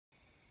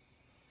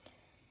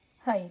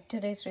Hi,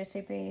 today's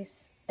recipe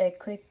is a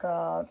quick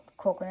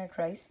coconut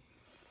rice.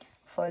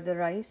 For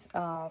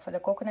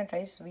the coconut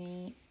rice,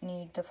 we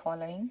need the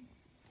following.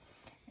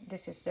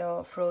 This is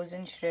the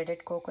frozen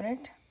shredded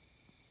coconut,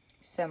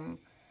 some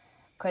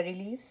curry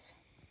leaves,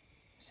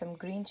 some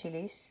green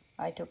chilies.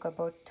 I took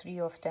about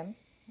three of them,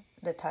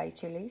 the Thai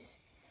chilies,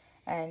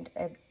 and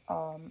a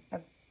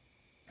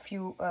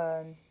few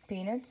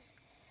peanuts,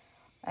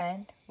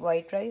 and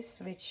white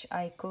rice, which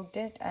I cooked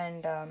it,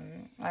 and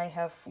I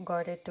have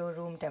got it to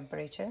room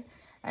temperature,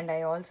 and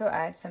I also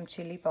add some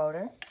chili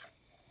powder.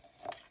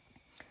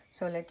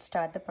 So let's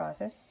start the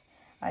process.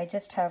 I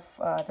just have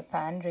the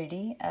pan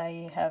ready.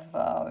 I have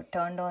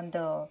turned on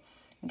the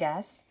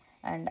gas,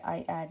 and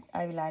I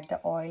will add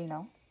the oil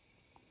now.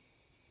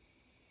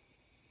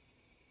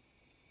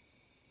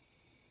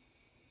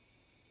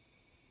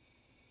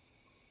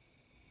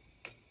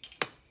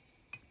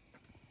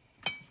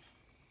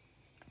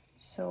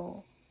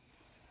 So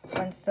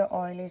once the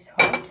oil is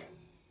hot,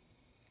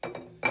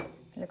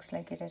 looks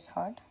like it is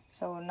hot.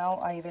 So now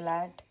I will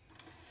add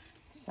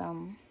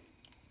some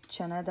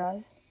chana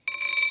dal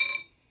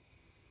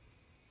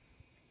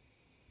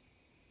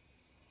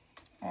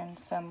and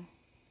some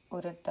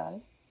urad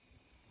dal.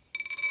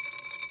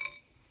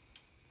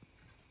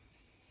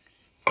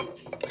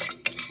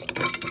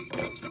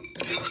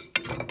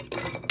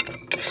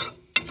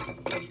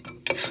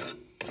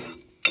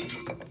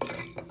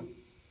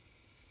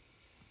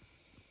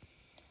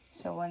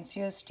 So once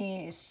you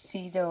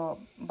see the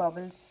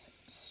bubbles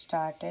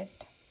started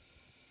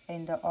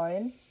in the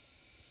oil,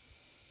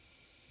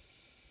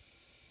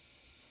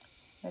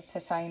 that's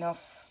a sign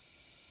of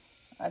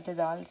the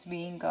dals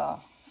being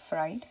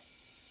fried.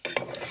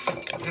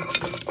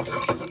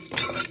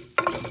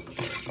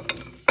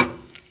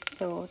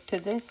 So to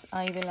this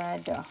I will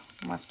add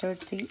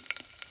mustard seeds,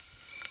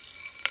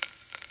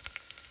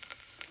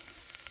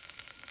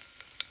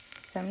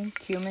 some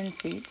cumin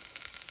seeds,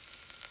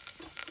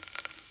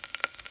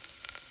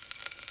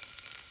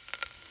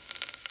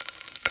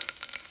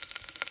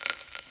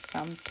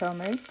 some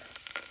turmeric,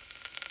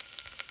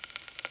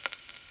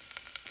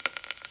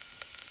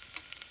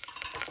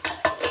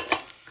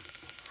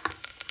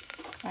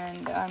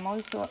 and I'm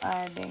also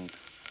adding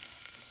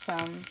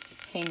some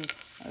hing,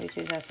 which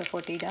is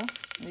asafoetida,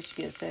 which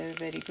gives a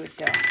very good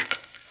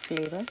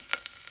flavor.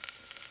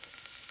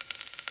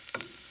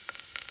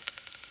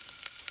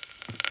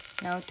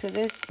 Now to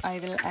this I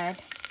will add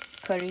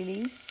curry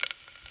leaves,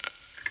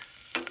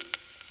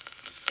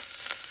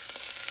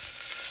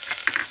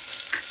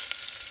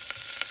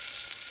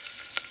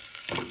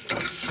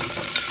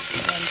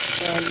 once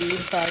the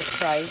leaves are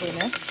fried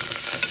enough.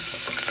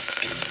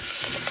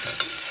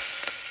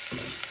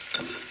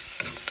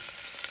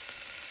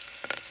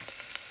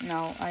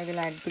 Now I will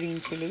add green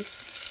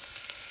chilies.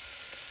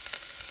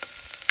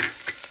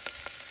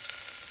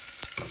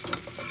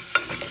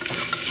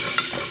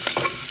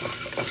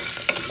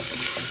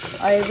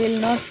 I will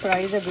not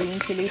fry the green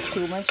chilies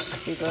too much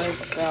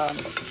because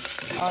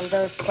all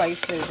the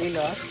spice will be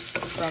lost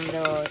from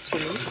the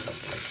chilies.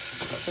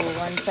 So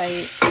once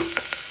I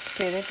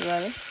stir it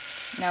well,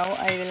 now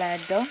I will add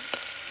the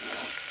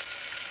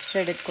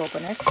shredded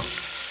coconut.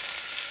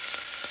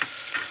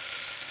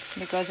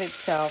 Because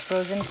it's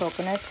frozen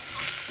coconut,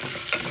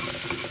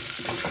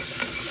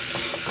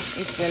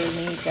 it will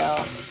need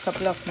a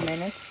couple of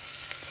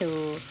minutes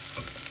to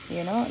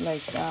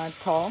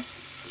thaw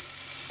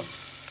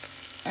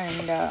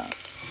and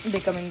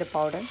becoming the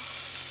powder.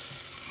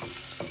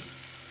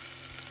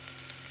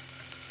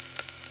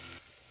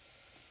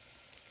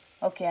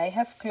 Okay, I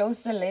have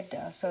closed the lid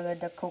so that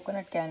the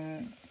coconut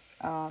can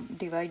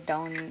divide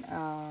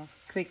down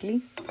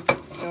quickly.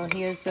 So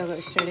here's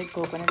the shredded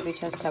coconut which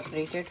has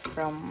separated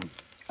from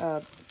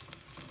a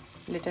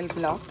little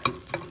block.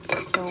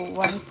 So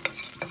once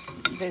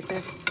this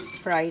is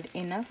fried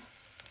enough,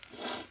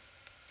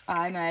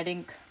 I'm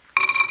adding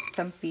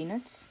some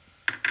peanuts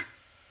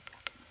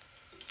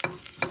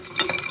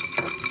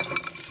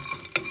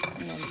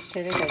and then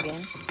stir it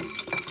again.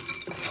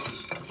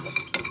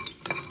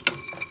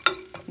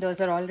 Those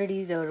are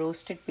already the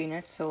roasted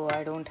peanuts, so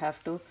I don't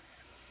have to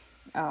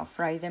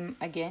fry them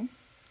again.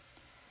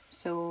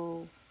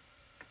 So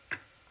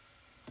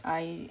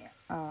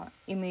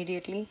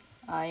immediately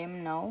I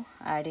am now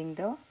adding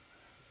the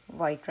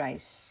white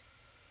rice.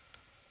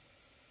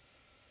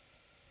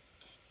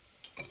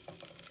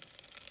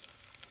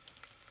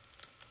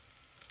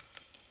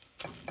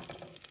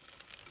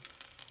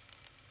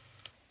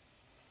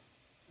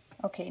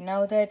 Okay,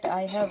 now that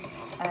I have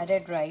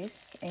added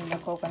rice in the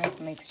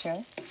coconut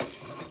mixture,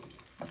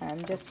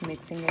 I'm just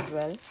mixing it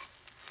well.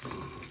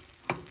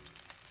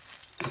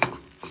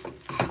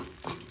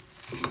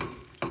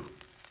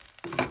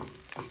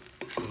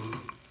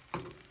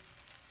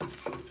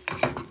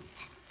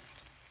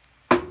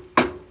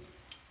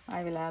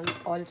 I will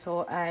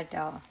also add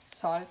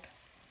salt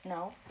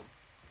now.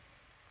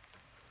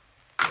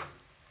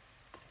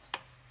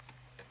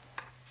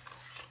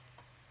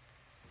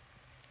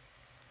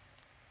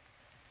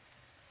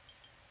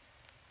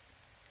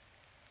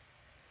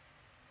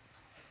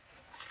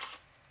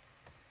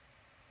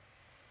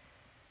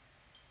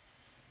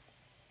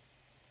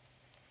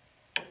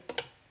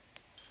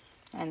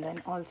 and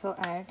then also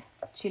add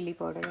chili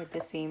powder at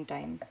the same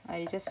time.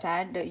 I'll just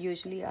add,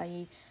 usually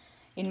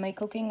in my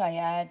cooking I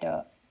add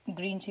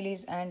green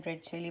chilies and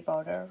red chili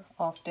powder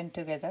often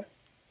together.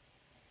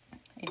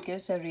 It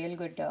gives a real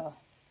good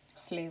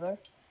flavor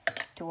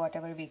to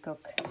whatever we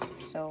cook.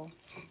 So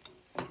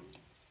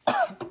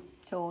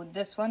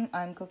this one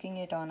I'm cooking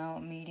it on a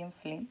medium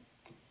flame.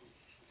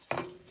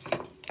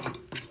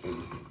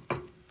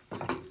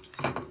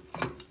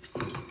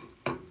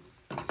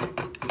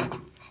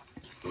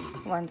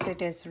 Once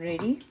it is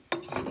ready,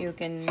 you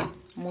can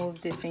move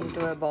this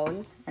into a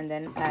bowl and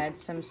then add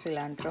some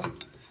cilantro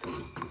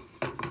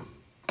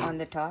on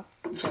the top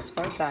just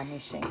for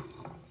garnishing.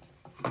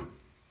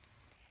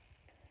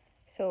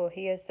 So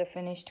here's the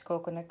finished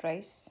coconut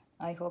rice.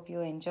 I hope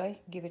you enjoy.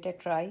 Give it a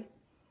try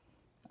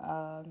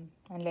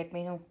and let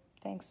me know.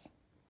 Thanks.